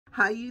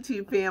Hi,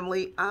 YouTube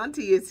family.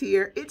 Auntie is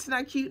here. It's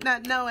not cute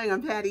not knowing.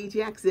 I'm Patty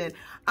Jackson.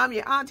 I'm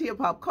your auntie of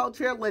pop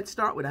culture. Let's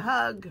start with a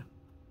hug.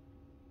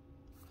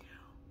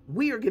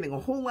 We are getting a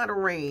whole lot of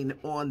rain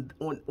on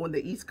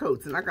the East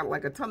Coast, and I got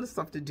like a ton of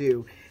stuff to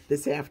do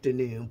this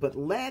afternoon. But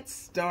let's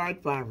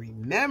start by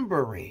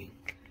remembering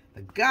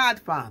the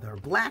godfather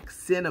of black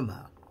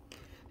cinema.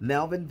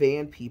 Melvin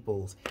Van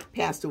Peebles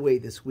passed away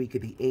this week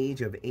at the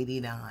age of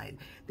 89.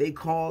 They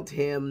called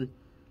him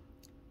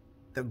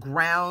the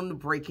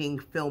groundbreaking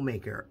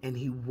filmmaker, and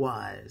he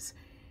was.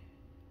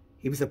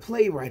 He was a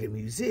playwright, a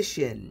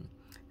musician.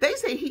 They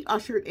say he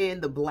ushered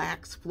in the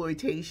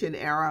blaxploitation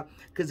era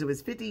because it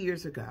was 50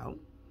 years ago,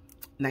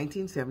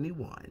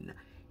 1971.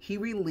 He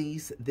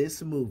released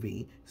this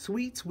movie,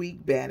 Sweet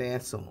Sweet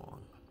Badass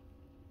Song.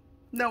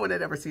 No one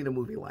had ever seen a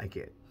movie like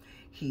it.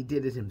 He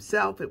did it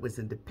himself. It was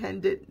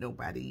independent.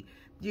 Nobody,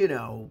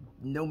 no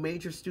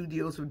major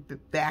studios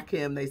would back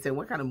him. They said,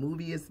 what kind of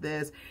movie is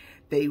this?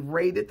 They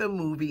rated the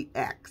movie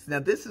X.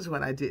 Now, this is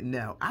what I didn't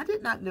know. I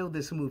did not know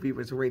this movie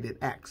was rated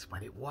X,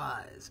 but it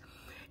was.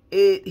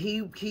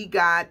 He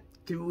got,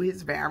 through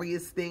his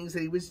various things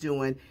that he was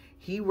doing,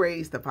 he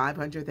raised the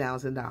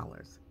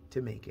 $500,000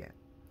 to make it.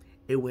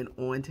 It went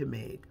on to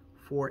make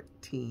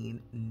 $14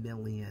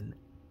 million.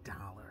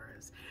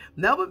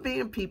 Melvin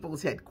Van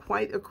Peebles had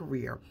quite a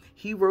career.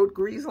 He wrote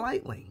Grease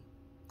Lightly.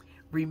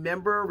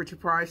 Remember, Richard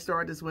Pryor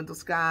starred as Wendell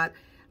Scott,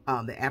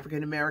 the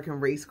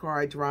African-American race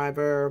car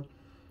driver.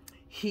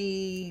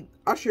 He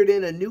ushered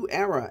in a new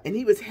era, and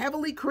he was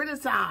heavily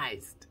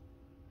criticized.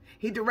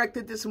 He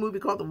directed this movie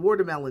called The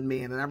Watermelon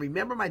Man, and I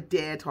remember my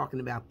dad talking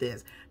about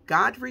this.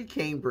 Godfrey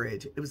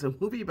Cambridge. It was a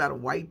movie about a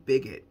white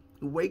bigot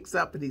who wakes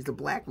up and he's a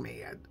black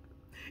man.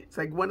 It's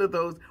like one of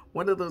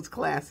those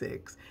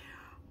classics.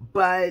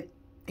 But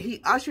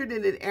he ushered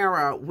in an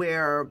era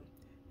where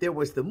there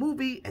was the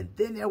movie and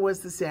then there was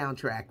the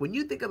soundtrack. When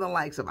you think of the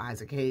likes of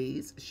Isaac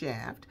Hayes,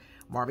 Shaft,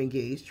 Marvin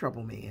Gaye's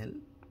Trouble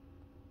Man,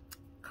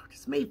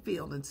 Curtis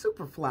Mayfield, and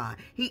Superfly,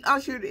 he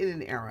ushered in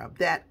an era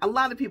that a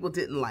lot of people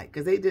didn't like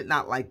because they did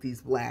not like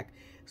these black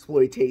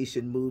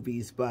exploitation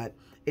movies, but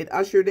it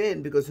ushered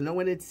in because no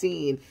one had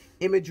seen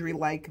imagery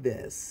like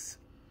this.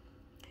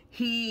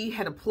 He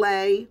had a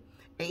play,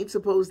 Ain't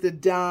Supposed to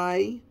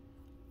Die,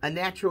 A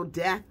Natural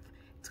Death.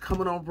 It's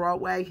coming on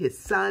Broadway. His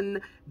son,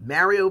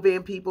 Mario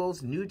Van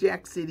Peebles, New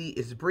Jack City,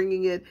 is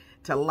bringing it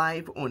to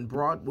life on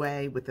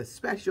Broadway with a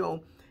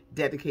special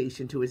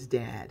dedication to his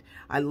dad.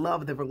 I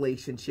love the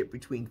relationship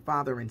between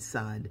father and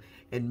son,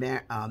 and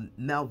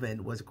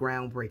Melvin was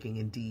groundbreaking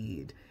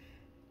indeed.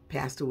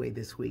 Passed away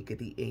this week at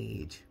the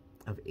age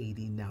of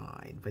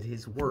 89, but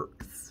his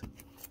works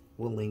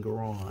will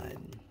linger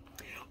on.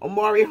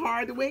 Omari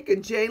Hardwick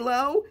and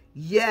J-Lo,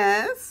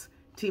 yes,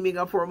 teaming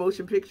up for a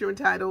motion picture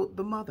entitled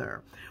The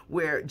Mother,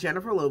 where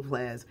Jennifer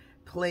Lopez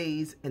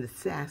plays an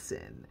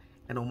assassin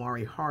and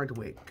Omari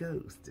Hardwick,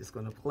 Ghost, is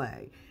going to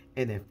play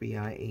an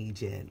FBI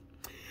agent.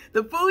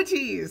 The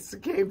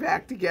Fugees came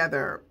back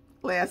together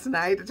last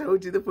night. I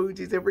told you the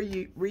Fugees have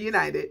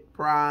reunited.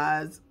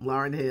 Praz,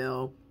 Lauryn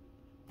Hill,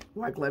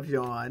 Wyclef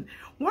Jean.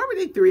 Why were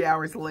they 3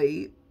 hours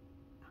late?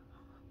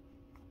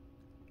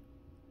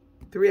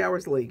 3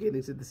 hours late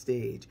getting to the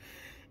stage.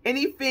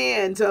 Any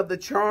fans of the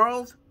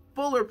Charles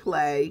Fuller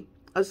play,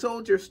 A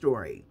Soldier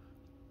Story?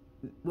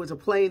 Was a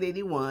play in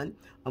 81,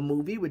 a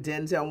movie with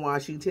Denzel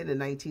Washington in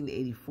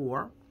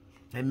 1984,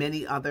 and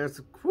many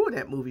others. Whew,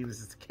 that movie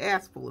was a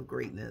cast full of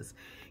greatness.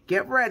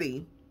 Get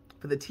ready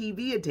for the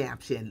TV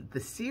adaptation,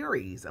 the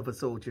series of A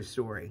Soldier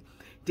Story.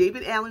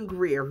 David Alan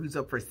Grier, who's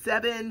up for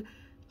 7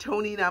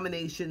 Tony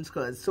nominations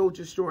because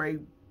Soldier Story,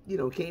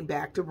 came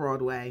back to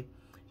Broadway.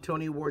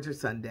 Tony Awards are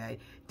Sunday.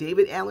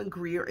 David Alan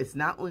Grier is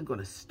not only going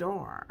to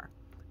star,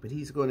 but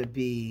he's going to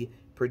be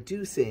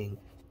producing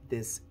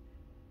this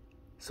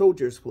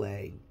Soldiers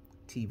Play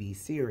TV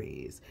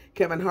series.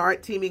 Kevin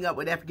Hart teaming up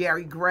with F.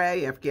 Gary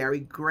Gray. F. Gary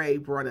Gray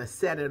brought us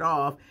Set It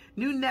Off,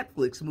 new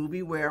Netflix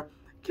movie where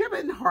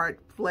Kevin Hart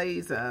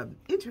plays an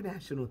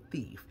international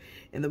thief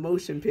in the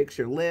motion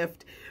picture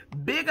Lift.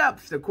 Big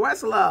ups to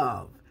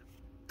Questlove.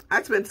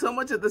 I spent so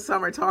much of the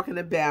summer talking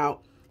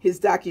about his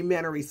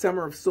documentary,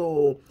 Summer of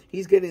Soul.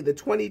 He's getting the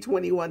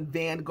 2021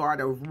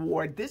 Vanguard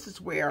Award. This is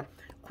where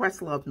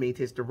Questlove made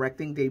his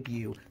directing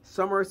debut,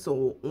 Summer of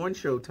Soul, on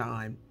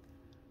Showtime.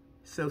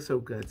 So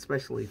good,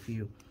 especially if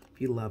you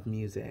love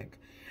music.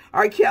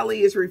 R.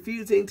 Kelly is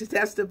refusing to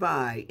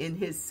testify in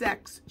his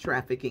sex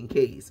trafficking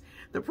case.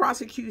 The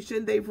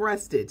prosecution, they've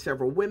arrested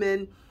several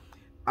women,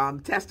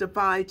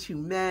 testify to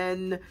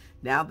men.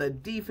 Now the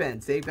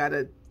defense, they've got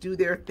to do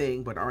their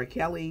thing, but R.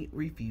 Kelly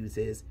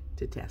refuses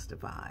to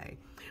testify.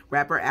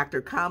 Rapper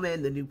actor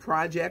Common, the new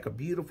project, A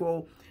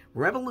Beautiful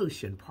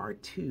Revolution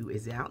Part 2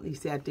 is out, and he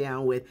sat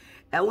down with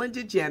Ellen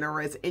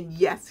DeGeneres, and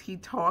yes, he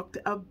talked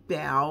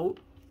about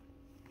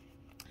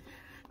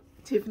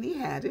Tiffany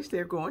Haddish.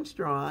 They're going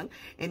strong,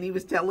 and he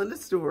was telling a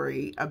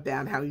story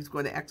about how he's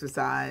going to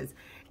exercise,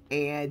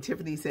 and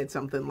Tiffany said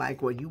something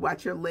like, well, you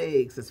watch your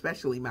legs,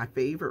 especially my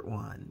favorite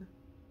one.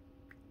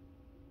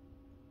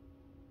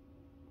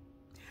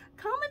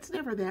 Common's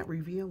never that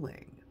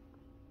revealing.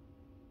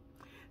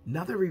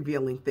 Another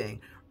revealing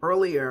thing.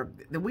 Earlier,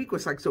 the week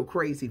was like so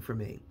crazy for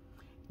me.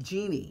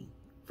 Jeannie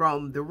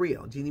from The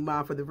Real, Jeannie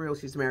Ma for The Real,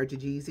 she's married to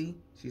Jeezy.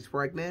 She's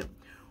pregnant.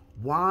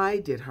 Why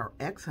did her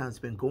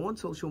ex-husband go on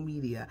social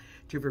media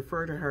to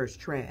refer to her as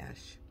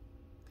trash?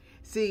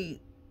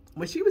 See,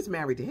 when she was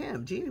married to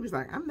him, Jeannie was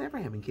like, I'm never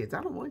having kids.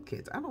 I don't want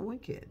kids. I don't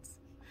want kids.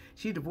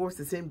 She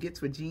divorces him,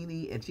 gets with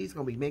Jeannie, and she's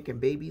going to be making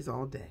babies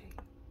all day.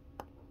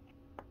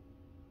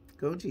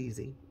 Go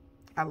Jeezy.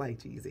 I like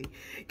Jeezy.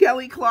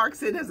 Kelly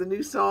Clarkson has a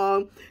new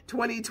song,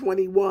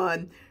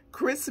 2021.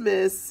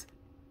 Christmas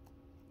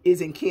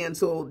isn't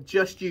canceled,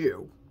 just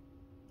you.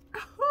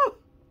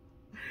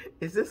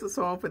 Is this a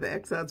song for the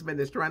ex-husband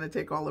that's trying to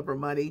take all of her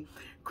money?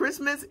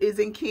 Christmas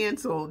isn't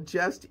canceled,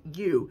 just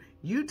you.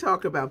 You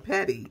talk about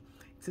petty.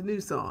 It's a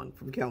new song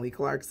from Kelly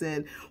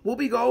Clarkson.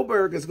 Whoopi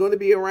Goldberg is going to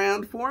be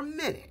around for a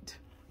minute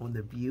on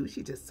The View.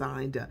 She just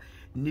signed a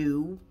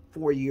new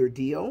 4-year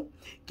deal.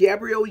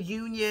 Gabrielle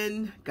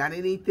Union, got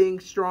anything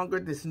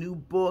stronger? This new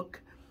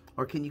book,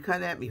 or can you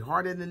come at me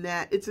harder than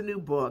that? It's a new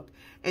book.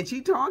 And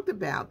she talked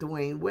about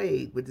Dwayne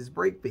Wade with his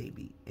break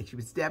baby, and she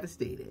was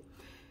devastated.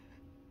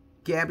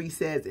 Gabby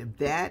says if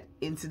that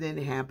incident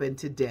happened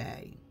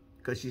today,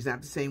 because she's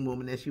not the same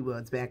woman as she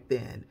was back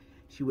then,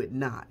 she would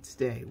not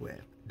stay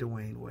with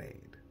Dwayne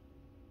Wade.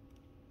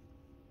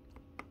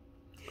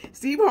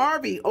 Steve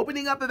Harvey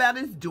opening up about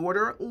his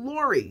daughter,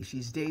 Lori.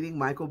 She's dating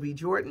Michael B.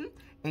 Jordan.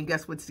 And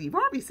guess what Steve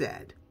Harvey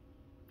said?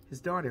 His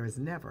daughter has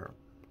never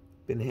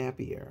been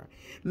happier.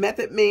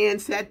 Method Man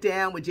sat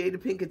down with Jada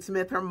Pinkett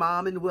Smith, her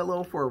mom, and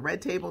Willow for a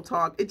red table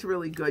talk. It's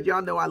really good.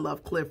 Y'all know I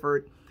love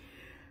Clifford.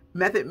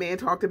 Method Man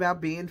talked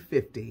about being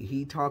 50.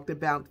 He talked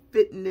about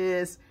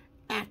fitness,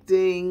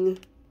 acting,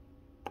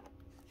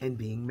 and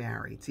being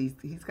married.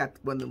 He's got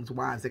one of those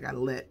wives that got to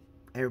let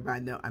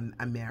everybody know,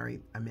 I'm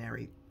married, I'm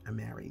married, I'm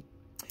married.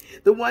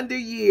 The Wonder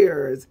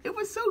Years. It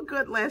was so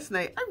good last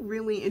night. I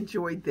really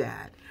enjoyed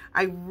that.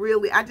 I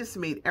just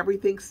made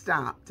everything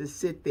stop to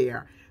sit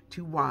there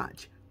to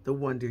watch The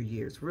Wonder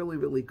Years. Really,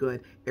 really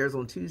good. Airs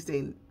on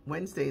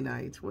Wednesday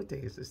nights. What day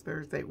is this?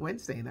 Thursday?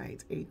 Wednesday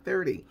nights,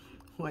 8:30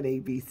 on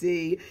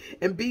ABC.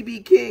 And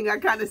B.B. King, I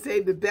kind of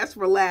saved the best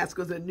for last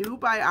because a new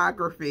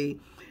biography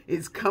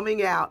is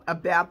coming out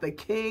about the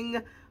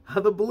King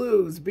of the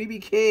Blues, B.B.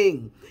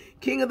 King.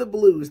 King of the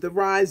Blues, the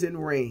rise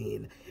and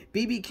reign.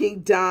 B.B.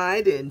 King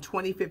died in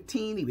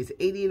 2015. He was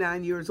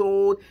 89 years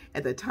old.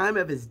 At the time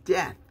of his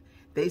death,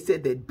 they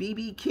said that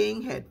B.B.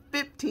 King had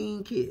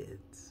 15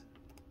 kids.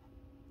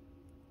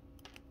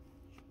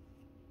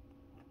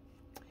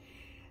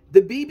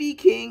 The B.B.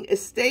 King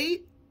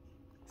estate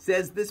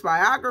says this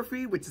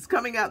biography, which is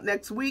coming out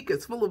next week,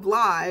 is full of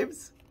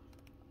lies,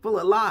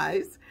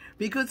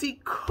 because he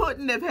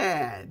couldn't have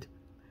had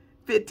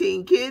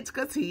 15 kids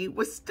because he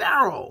was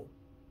sterile.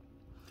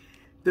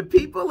 The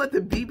people at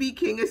the B.B.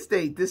 King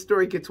estate, this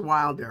story gets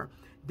wilder.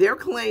 They're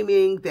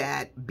claiming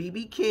that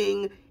B.B.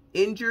 King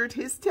injured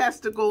his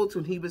testicles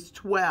when he was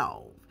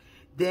 12.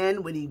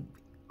 Then when he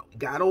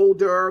got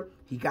older,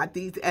 he got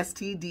these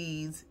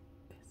STDs,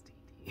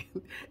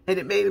 and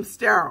it made him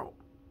sterile.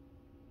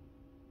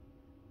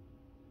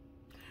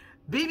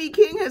 B.B.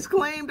 King has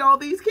claimed all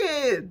these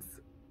kids.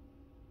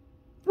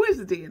 Where's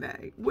the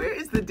DNA? Where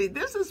is the DNA?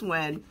 This is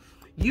when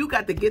you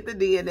got to get the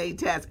DNA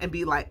test and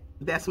be like,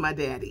 that's my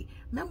daddy.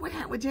 Remember what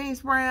happened with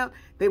James Brown?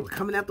 They were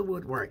coming out the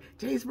woodwork.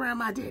 James Brown,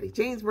 my daddy.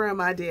 James Brown,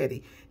 my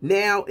daddy.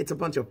 Now it's a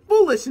bunch of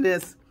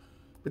foolishness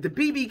with the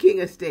B.B. King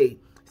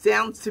estate.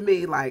 Sounds to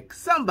me like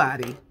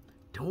somebody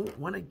don't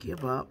want to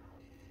give up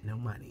no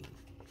money.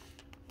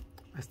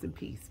 Rest in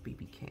peace,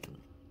 B.B.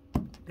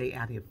 King. They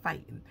out here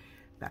fighting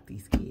about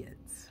these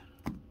kids.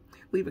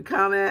 Leave a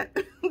comment.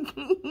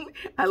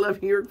 I love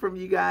hearing from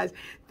you guys.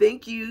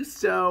 Thank you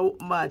so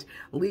much.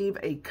 Leave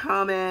a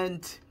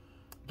comment.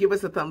 Give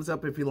us a thumbs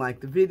up if you like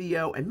the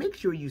video. And make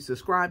sure you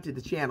subscribe to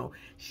the channel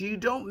so you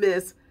don't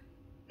miss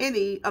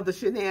any of the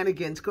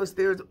shenanigans. Because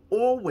there's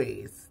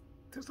always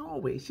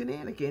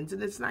shenanigans.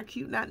 And it's not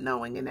cute not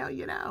knowing. And now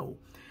you know.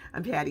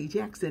 I'm Patty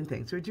Jackson.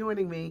 Thanks for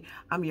joining me.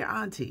 I'm your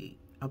auntie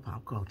of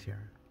pop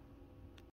culture.